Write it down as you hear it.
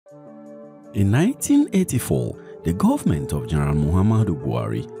In 1984, the government of General Muhammadu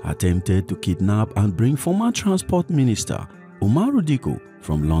Buhari attempted to kidnap and bring former Transport Minister Umaru Dikko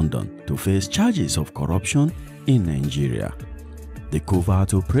from London to face charges of corruption in Nigeria. The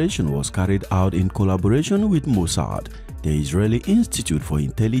covert operation was carried out in collaboration with Mossad, the Israeli Institute for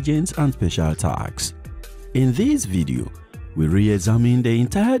Intelligence and Special Attacks. In this video, we re-examine the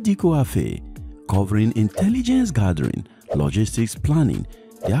entire Dikko affair, covering intelligence gathering, logistics planning,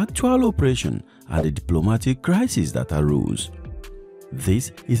 the actual operation, and the diplomatic crisis that arose.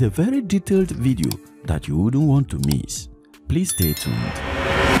 This is a very detailed video that you wouldn't want to miss. Please stay tuned.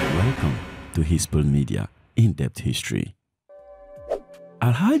 Welcome to Hispal Media In-Depth History.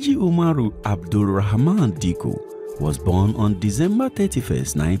 Alhaji Umaru Abdulrahman Dikko was born on December 31,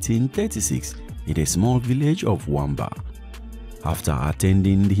 1936 in a small village of Wamba. After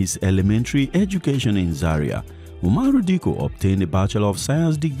attending his elementary education in Zaria, Umaru Dikko obtained a Bachelor of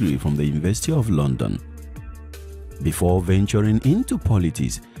Science degree from the University of London. Before venturing into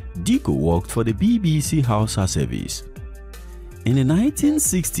politics, Dikko worked for the BBC Hausa service. In the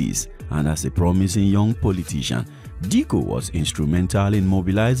 1960s, and as a promising young politician, Dikko was instrumental in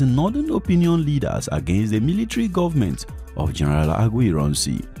mobilizing northern opinion leaders against the military government of General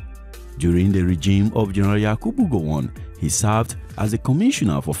Ironsi. During the regime of General Yakubu Gowon, he served as a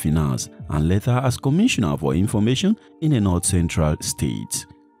Commissioner for Finance and later as Commissioner for Information in the North Central states.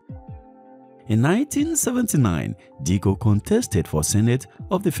 In 1979, Dikko contested for Senate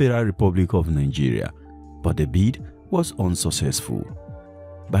of the Federal Republic of Nigeria, but the bid was unsuccessful.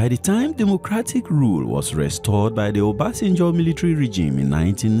 By the time democratic rule was restored by the Obasanjo military regime in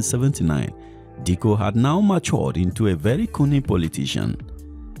 1979, Dikko had now matured into a very cunning politician.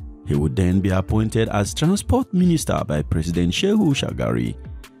 He would then be appointed as Transport Minister by President Shehu Shagari,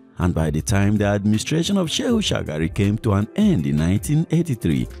 and by the time the administration of Shehu Shagari came to an end in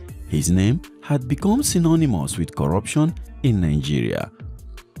 1983, his name had become synonymous with corruption in Nigeria.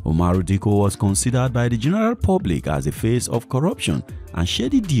 Umaru Dikko was considered by the general public as the face of corruption and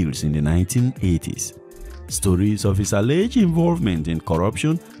shady deals in the 1980s. Stories of his alleged involvement in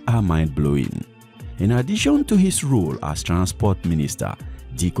corruption are mind-blowing. In addition to his role as Transport Minister,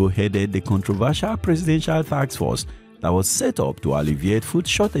 Dikko headed the controversial presidential task force that was set up to alleviate food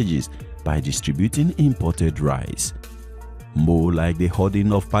shortages by distributing imported rice. More like the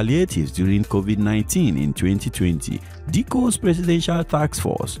hoarding of palliatives during COVID-19 in 2020, Dikko's presidential task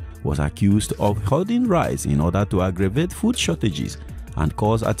force was accused of hoarding rice in order to aggravate food shortages and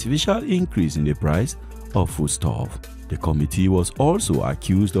cause artificial increase in the price of foodstuff. The committee was also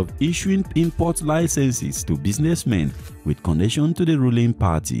accused of issuing import licenses to businessmen with connection to the ruling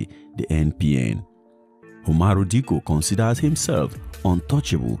party, the NPN. Umaru Dikko considers himself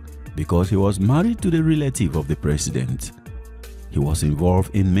untouchable because he was married to the relative of the president. He was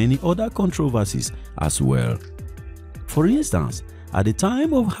involved in many other controversies as well. For instance, at the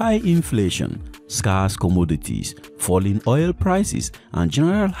time of high inflation, scarce commodities, falling oil prices, and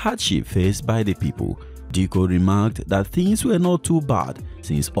general hardship faced by the people, Dikko remarked that things were not too bad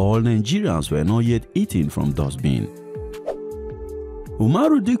since all Nigerians were not yet eating from dustbin.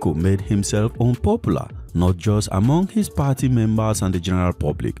 Umaru Dikko made himself unpopular not just among his party members and the general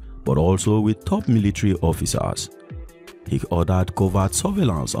public, but also with top military officers. He ordered covert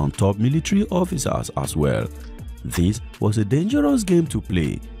surveillance on top military officers as well. This was a dangerous game to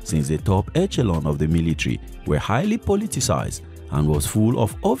play since the top echelon of the military were highly politicized and was full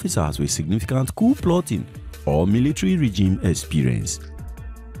of officers with significant coup plotting or military regime experience.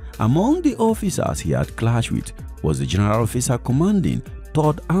 Among the officers he had clashed with was the General Officer commanding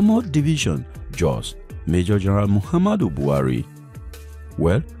 3rd Armored Division, JOS, Major General Muhammadu Buhari.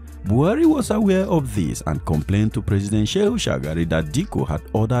 Well, Buhari was aware of this and complained to President Shehu Shagari that Dikko had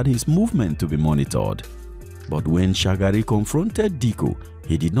ordered his movement to be monitored. But when Shagari confronted Dikko,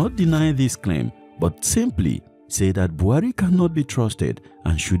 he did not deny this claim, but simply said that Buhari cannot be trusted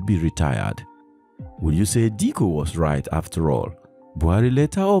and should be retired. Would you say Dikko was right after all? Buhari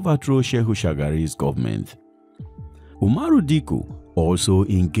later overthrew Shehu Shagari's government. Umaru Dikko also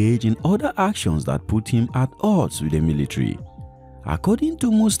engaged in other actions that put him at odds with the military. According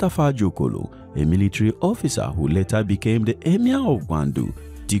to Mustafa Jokolo, a military officer who later became the Emir of Gwandu,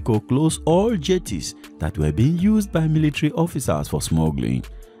 Dikko closed all jetties that were being used by military officers for smuggling.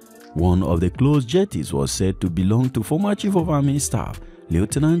 One of the closed jetties was said to belong to former Chief of Army Staff,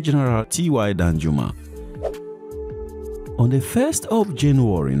 Lieutenant General T.Y. Danjuma. On the 1st of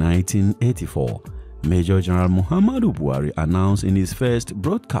January 1984, Major General Muhammadu Buhari announced in his first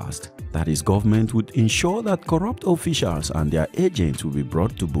broadcast that his government would ensure that corrupt officials and their agents will be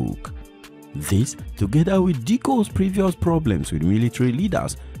brought to book. This, together with Dikko's previous problems with military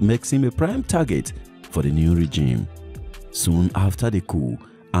leaders, makes him a prime target for the new regime. Soon after the coup,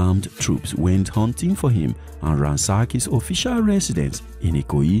 armed troops went hunting for him and ransacked his official residence in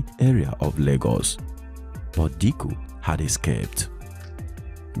Ikoyi area of Lagos. But Dikko had escaped.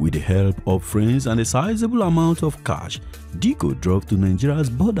 With the help of friends and a sizable amount of cash, Dikko drove to Nigeria's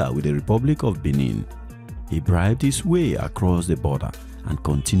border with the Republic of Benin. He bribed his way across the border and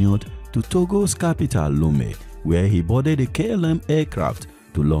continued to Togo's capital Lomé, where he boarded a KLM aircraft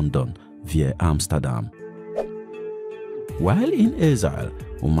to London via Amsterdam. While in exile,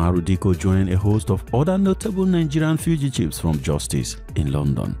 Umaru Dikko joined a host of other notable Nigerian fugitives from justice in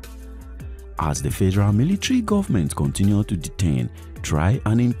London. As the federal military government continued to detain, try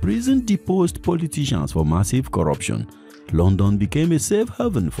and imprison deposed politicians for massive corruption, London became a safe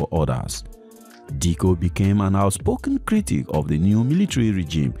haven for others. Dikko became an outspoken critic of the new military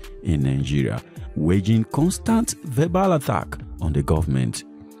regime in Nigeria, waging constant verbal attack on the government.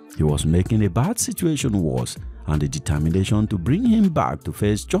 He was making a bad situation worse, and the determination to bring him back to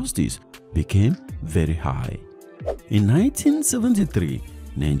face justice became very high. In 1973,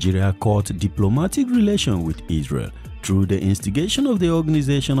 Nigeria cut diplomatic relations with Israel through the instigation of the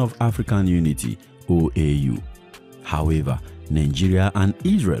Organization of African Unity (OAU). However, Nigeria and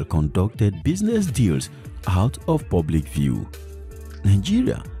Israel conducted business deals out of public view.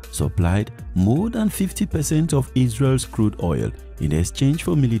 Nigeria supplied more than 50% of Israel's crude oil in exchange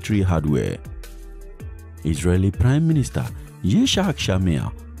for military hardware. Israeli Prime Minister Yitzhak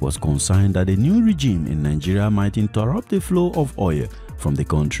Shamir was concerned that the new regime in Nigeria might interrupt the flow of oil from the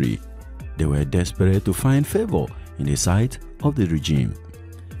country. They were desperate to find favor in the sight of the regime.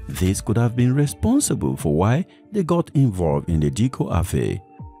 This could have been responsible for why they got involved in the Dikko affair.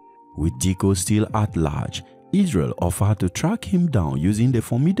 With Dikko still at large, Israel offered to track him down using the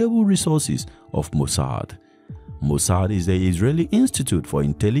formidable resources of Mossad. Mossad is the Israeli Institute for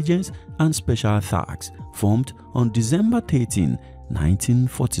Intelligence and Special Attacks, formed on December 13,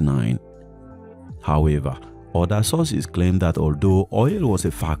 1949. However, other sources claim that although oil was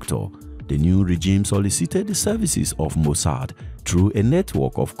a factor, the new regime solicited the services of Mossad through a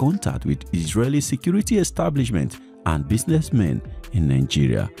network of contact with Israeli security establishments and businessmen in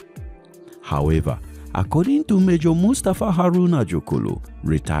Nigeria. However, according to Major Mustafa Haruna Jokolo,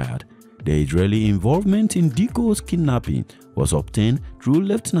 retired, the Israeli involvement in Dikko's kidnapping was obtained through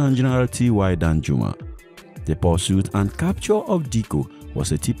Lieutenant General T.Y. Danjuma. The pursuit and capture of Dikko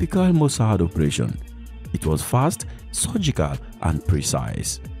was a typical Mossad operation. It was fast, surgical, and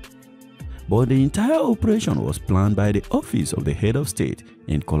precise. But the entire operation was planned by the Office of the Head of State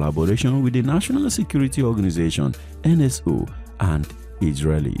in collaboration with the National Security Organization (NSO) and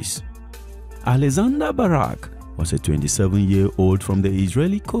Israelis. Alexander Barak was a 27-year-old from the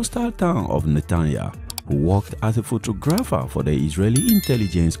Israeli coastal town of Netanya who worked as a photographer for the Israeli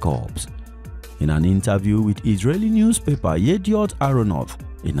Intelligence Corps. In an interview with Israeli newspaper Yediot Aharonot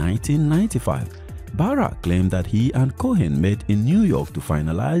in 1995, Barak claimed that he and Cohen met in New York to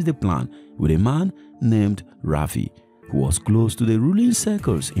finalize the plan with a man named Rafi, who was close to the ruling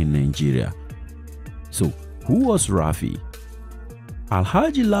circles in Nigeria. So, who was Rafi?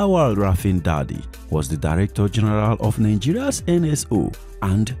 Alhaji Lawal Rafin Dadi was the Director General of Nigeria's NSO,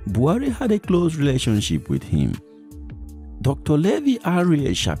 and Buhari had a close relationship with him. Dr. Levi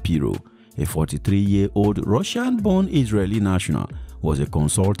Aryeh Shapiro, a 43-year-old Russian-born Israeli national, was a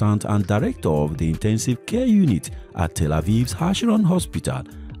consultant and director of the intensive care unit at Tel Aviv's Hasharon Hospital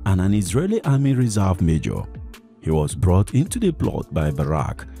and an Israeli Army Reserve Major. He was brought into the plot by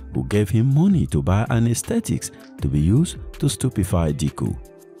Barak, who gave him money to buy anesthetics to be used to stupefy Dikko.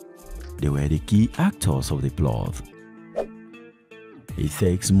 They were the key actors of the plot. It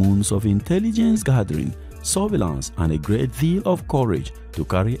takes months of intelligence gathering, surveillance, and a great deal of courage to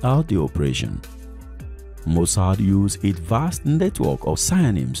carry out the operation. Mossad used its vast network of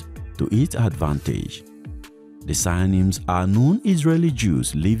pseudonyms to its advantage. The pseudonyms are known Israeli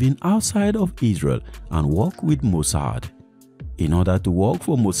Jews living outside of Israel and work with Mossad. In order to work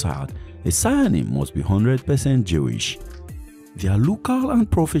for Mossad, a pseudonym must be 100% Jewish. Their local and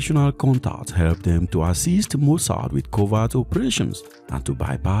professional contacts helped them to assist Mossad with covert operations and to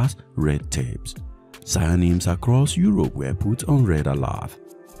bypass red tapes. Pseudonyms across Europe were put on red alert.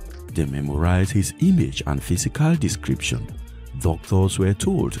 They memorized his image and physical description. Doctors were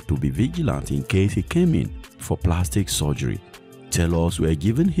told to be vigilant in case he came in for plastic surgery. Tailors were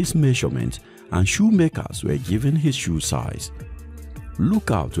given his measurements and shoemakers were given his shoe size.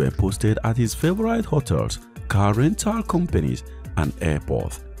 Lookouts were posted at his favorite hotels, car rental companies, and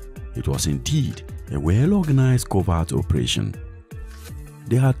airports. It was indeed a well-organized covert operation.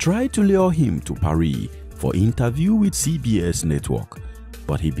 they had tried to lure him to Paris for interview with CBS network,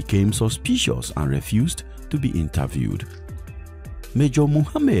 but he became suspicious and refused to be interviewed. Major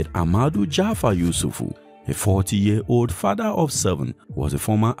Muhammad Ahmadu Jafar Yusufu, a 40-year-old father of 7, was a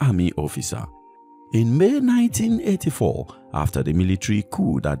former army officer. In May 1984, after the military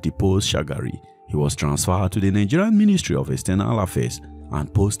coup that deposed Shagari, he was transferred to the Nigerian Ministry of External Affairs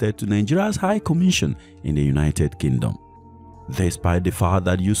and posted to Nigeria's High Commission in the United Kingdom. Despite the fact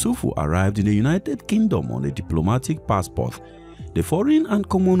that Yusufu arrived in the United Kingdom on a diplomatic passport, the Foreign and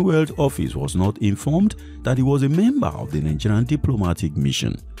Commonwealth Office was not informed that he was a member of the Nigerian diplomatic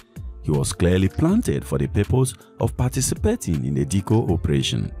mission. He was clearly planted for the purpose of participating in the Dikko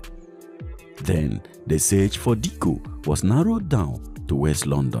operation. Then, the search for Dikko was narrowed down to West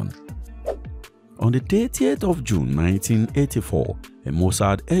London. On the 30th of June 1984, a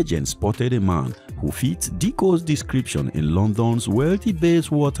Mossad agent spotted a man who fits Dikko's description in London's wealthy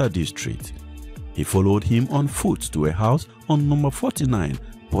Bayswater district. He followed him on foot to a house on number 49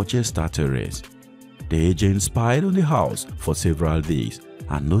 Porchester Terrace. The agent spied on the house for several days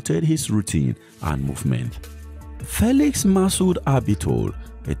and noted his routine and movement. Felix Masoud Abitol,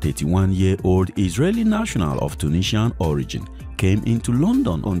 a 31-year-old Israeli national of Tunisian origin, came into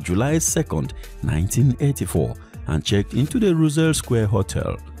London on July 2, 1984 and checked into the Russell Square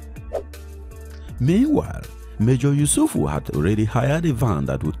Hotel. Meanwhile, Major Yusufu had already hired a van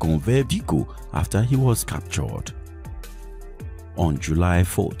that would convey Dikko after he was captured. On July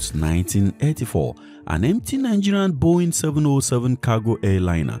 4, 1984, an empty Nigerian Boeing 707 cargo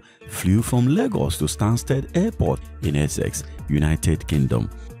airliner flew from Lagos to Stansted Airport in Essex, United Kingdom.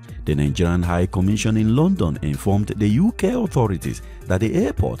 The Nigerian High Commission in London informed the UK authorities that the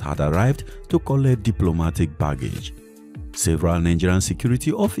airport had arrived to collect diplomatic baggage. Several Nigerian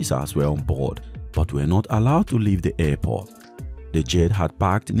security officers were on board, but were not allowed to leave the airport. The jet had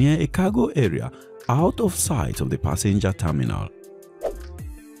parked near a cargo area out of sight of the passenger terminal.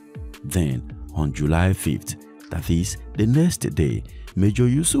 Then, on July 5th, that is, the next day, Major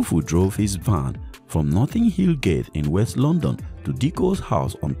Yusufu drove his van from Notting Hill Gate in West London to Dikko's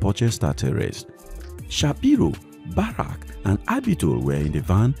house on Porchester Terrace. Shapiro, Barak and Abitol were in the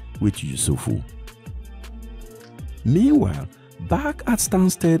van with Yusufu. Meanwhile, back at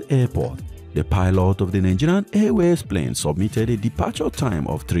Stansted Airport, the pilot of the Nigerian Airways plane submitted a departure time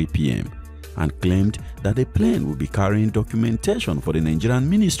of 3 p.m. and claimed that the plane would be carrying documentation for the Nigerian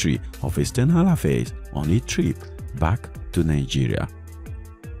Ministry of External Affairs on a trip back to Nigeria.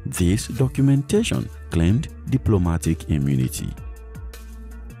 This documentation claimed diplomatic immunity.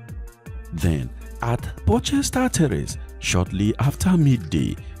 Then, at Porchester Terrace, shortly after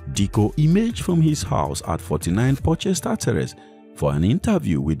midday, Dikko emerged from his house at 49 Porchester Terrace for an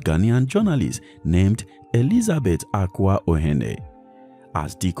interview with Ghanaian journalist named Elizabeth Akwa Ohene.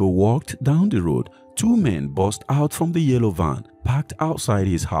 As Dikko walked down the road, 2 men burst out from the yellow van parked outside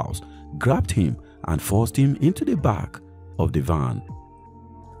his house, grabbed him and forced him into the back of the van.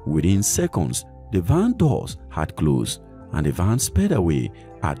 Within seconds, the van doors had closed and the van sped away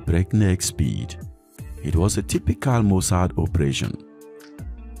at breakneck speed. It was a typical Mossad operation.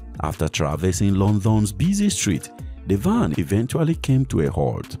 After traversing London's busy street, the van eventually came to a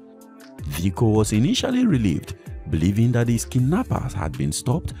halt. Dikko was initially relieved, believing that his kidnappers had been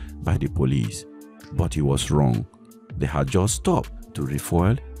stopped by the police. But he was wrong. They had just stopped to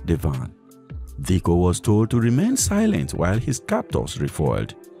refuel the van. Dikko was told to remain silent while his captors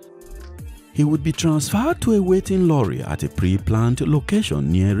refueled. He would be transferred to a waiting lorry at a pre-planned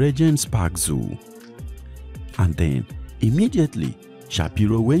location near Regent's Park Zoo. And then, immediately,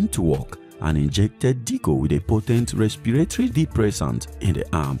 Shapiro went to work and injected Dikko with a potent respiratory depressant in the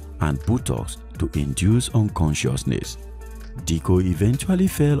arm and buttocks to induce unconsciousness. Dikko eventually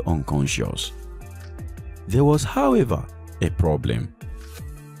fell unconscious. There was, however, a problem.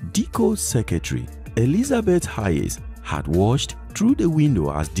 Dikko's secretary, Elizabeth Hayes, had watched through the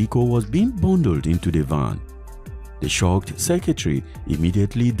window as Dikko was being bundled into the van. The shocked secretary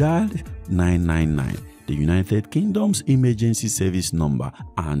immediately dialed 999, the United Kingdom's emergency service number,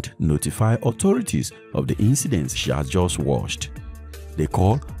 and notified authorities of the incidents she had just watched. The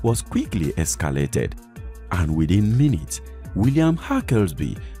call was quickly escalated, and within minutes, William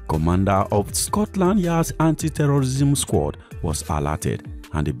Hacklesby, commander of Scotland Yard's anti-terrorism squad, was alerted,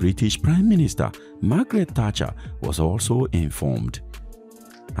 and the British Prime Minister Margaret Thatcher was also informed.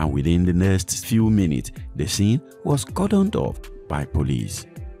 And within the next few minutes, the scene was cordoned off by police.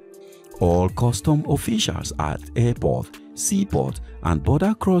 All custom officials at airport, seaport and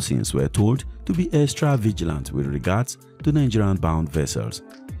border crossings were told to be extra vigilant with regards to Nigerian-bound vessels.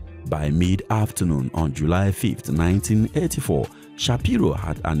 By mid-afternoon on July 5, 1984, Shapiro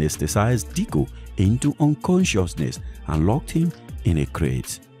had anesthetized Dikko into unconsciousness and locked him in a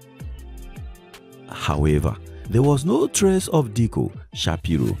crate. However, there was no trace of Dikko,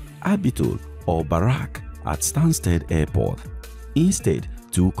 Shapiro, Abitol, or Barak at Stansted Airport. Instead,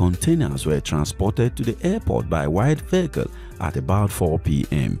 2 containers were transported to the airport by white vehicle at about 4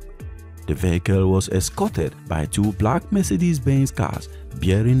 p.m. The vehicle was escorted by 2 black Mercedes-Benz cars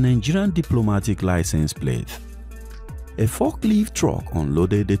bearing Nigerian diplomatic license plates. A forklift truck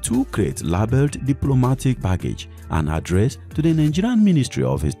unloaded the 2 crates labeled diplomatic baggage and addressed to the Nigerian Ministry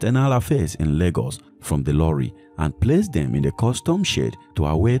of External Affairs in Lagos from the lorry and placed them in the customs shed to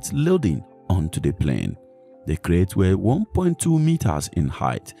await loading onto the plane. The crates were 1.2 meters in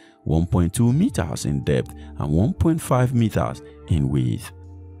height, 1.2 meters in depth, and 1.5 meters in width.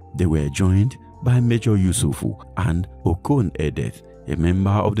 They were joined by Major Yusufu and Okon Edeth, a member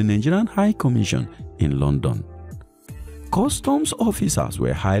of the Nigerian High Commission in London. Customs officers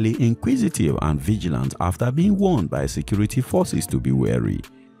were highly inquisitive and vigilant after being warned by security forces to be wary.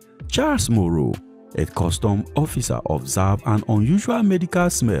 Charles Moreau, a customs officer, observed an unusual medical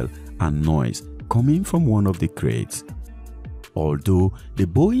smell and noise coming from one of the crates. Although the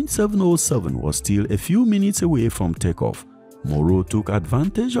Boeing 707 was still a few minutes away from takeoff, Moreau took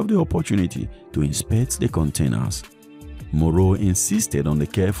advantage of the opportunity to inspect the containers. Moreau insisted on the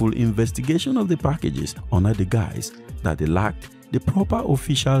careful investigation of the packages under the guise that they lacked the proper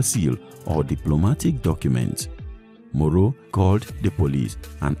official seal or diplomatic documents. Moreau called the police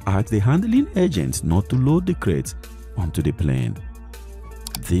and asked the handling agents not to load the crates onto the plane.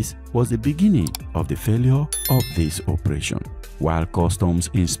 This was the beginning of the failure of this operation. While customs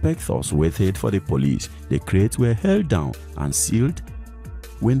inspectors waited for the police, the crates were held down and sealed.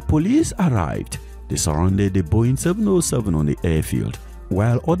 When police arrived, they surrounded the Boeing 707 on the airfield,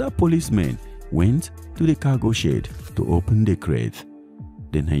 while other policemen went to the cargo shed to open the crate.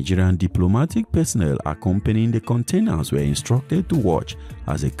 The Nigerian diplomatic personnel accompanying the containers were instructed to watch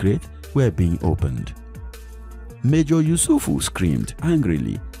as the crates were being opened. Major Yusufu screamed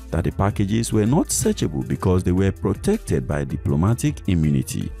angrily that the packages were not searchable because they were protected by diplomatic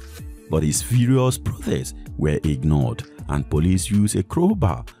immunity. But his furious protests were ignored and police used a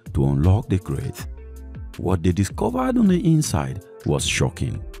crowbar to unlock the crate. What they discovered on the inside was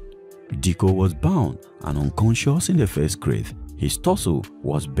shocking. Dikko was bound and unconscious in the first crate. His torso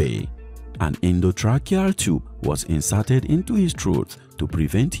was bare. An endotracheal tube was inserted into his throat to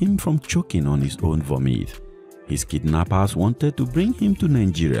prevent him from choking on his own vomit. His kidnappers wanted to bring him to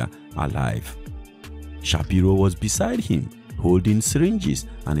Nigeria alive. Shapiro was beside him, holding syringes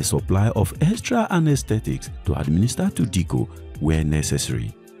and a supply of extra anesthetics to administer to Dikko where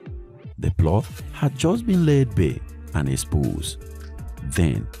necessary. The plot had just been laid bare and exposed.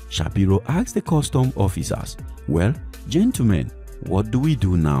 Then Shapiro asked the custom officers, "Well, gentlemen, what do we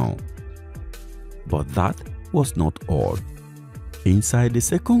do now?" But that was not all. Inside the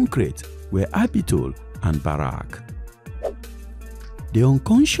second crate were Abitol and Barak. The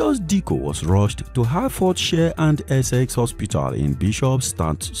unconscious Dikko was rushed to Hertfordshire and Essex Hospital in Bishop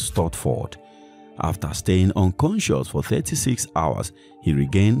Stortford. After staying unconscious for 36 hours, he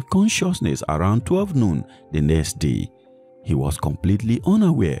regained consciousness around 12 noon the next day. He was completely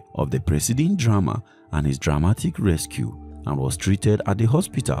unaware of the preceding drama and his dramatic rescue and was treated at the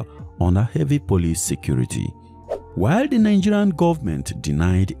hospital under heavy police security. While the Nigerian government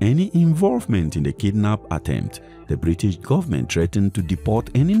denied any involvement in the kidnap attempt, the British government threatened to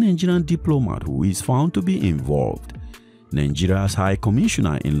deport any Nigerian diplomat who is found to be involved. Nigeria's High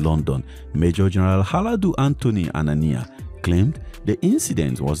Commissioner in London, Major General Haladu Anthony Anania, claimed the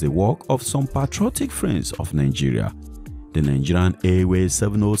incident was the work of some patriotic friends of Nigeria. The Nigerian Airways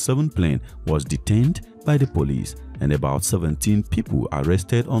 707 plane was detained by the police and about 17 people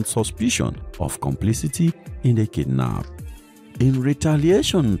arrested on suspicion of complicity in the kidnap. In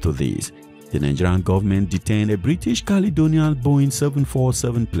retaliation to this, the Nigerian government detained a British Caledonian Boeing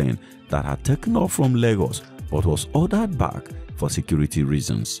 747 plane that had taken off from Lagos but was ordered back for security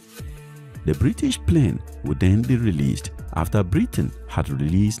reasons. The British plane would then be released after Britain had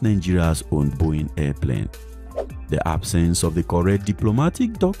released Nigeria's own Boeing airplane. The absence of the correct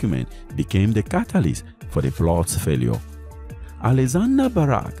diplomatic document became the catalyst for the plot's failure. Alexander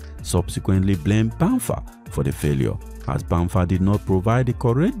Barak subsequently blamed Bamfa for the failure, as Bamfa did not provide the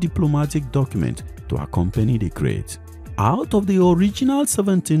correct diplomatic document to accompany the crate. Out of the original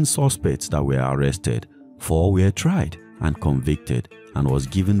 17 suspects that were arrested, 4 were tried and convicted and was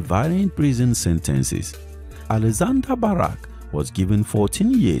given varying prison sentences. Alexander Barak was given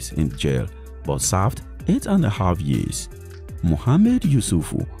 14 years in jail but served 8.5 years. Mohammed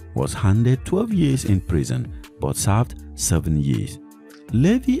Yusufu was handed 12 years in prison but served 7 years.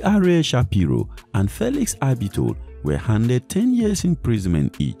 Levi Ariel Shapiro and Felix Abitol were handed 10 years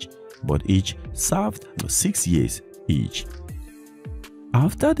imprisonment each, but each served 6 years each.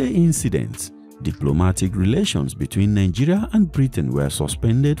 After the incidents, diplomatic relations between Nigeria and Britain were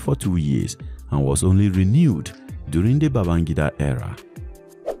suspended for 2 years and was only renewed during the Babangida era.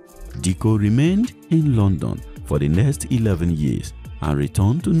 Dikko remained in London for the next 11 years and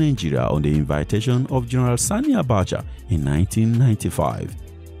returned to Nigeria on the invitation of General Sani Abacha in 1995.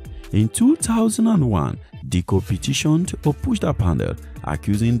 In 2001, Dikko petitioned or pushed a panel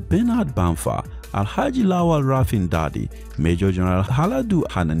accusing Bernard Bamfa, Alhaji Lawal Rafin Dadi, Major General Haladu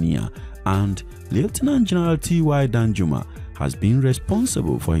Hanania, and Lieutenant General T.Y. Danjuma has been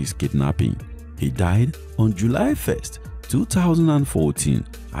responsible for his kidnapping. He died on July 1st, 2014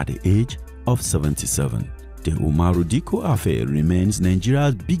 at the age of 77. The Umaru Dikko affair remains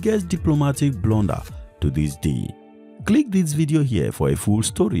Nigeria's biggest diplomatic blunder to this day. Click this video here for a full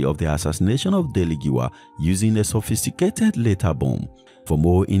story of the assassination of Deligiwa using a sophisticated letter bomb. For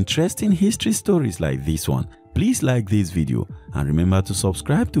more interesting history stories like this one, please like this video and remember to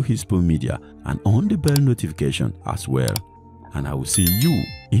subscribe to Hispo Media and on the bell notification as well. And I will see you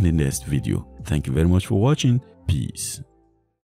in the next video. Thank you very much for watching. Peace.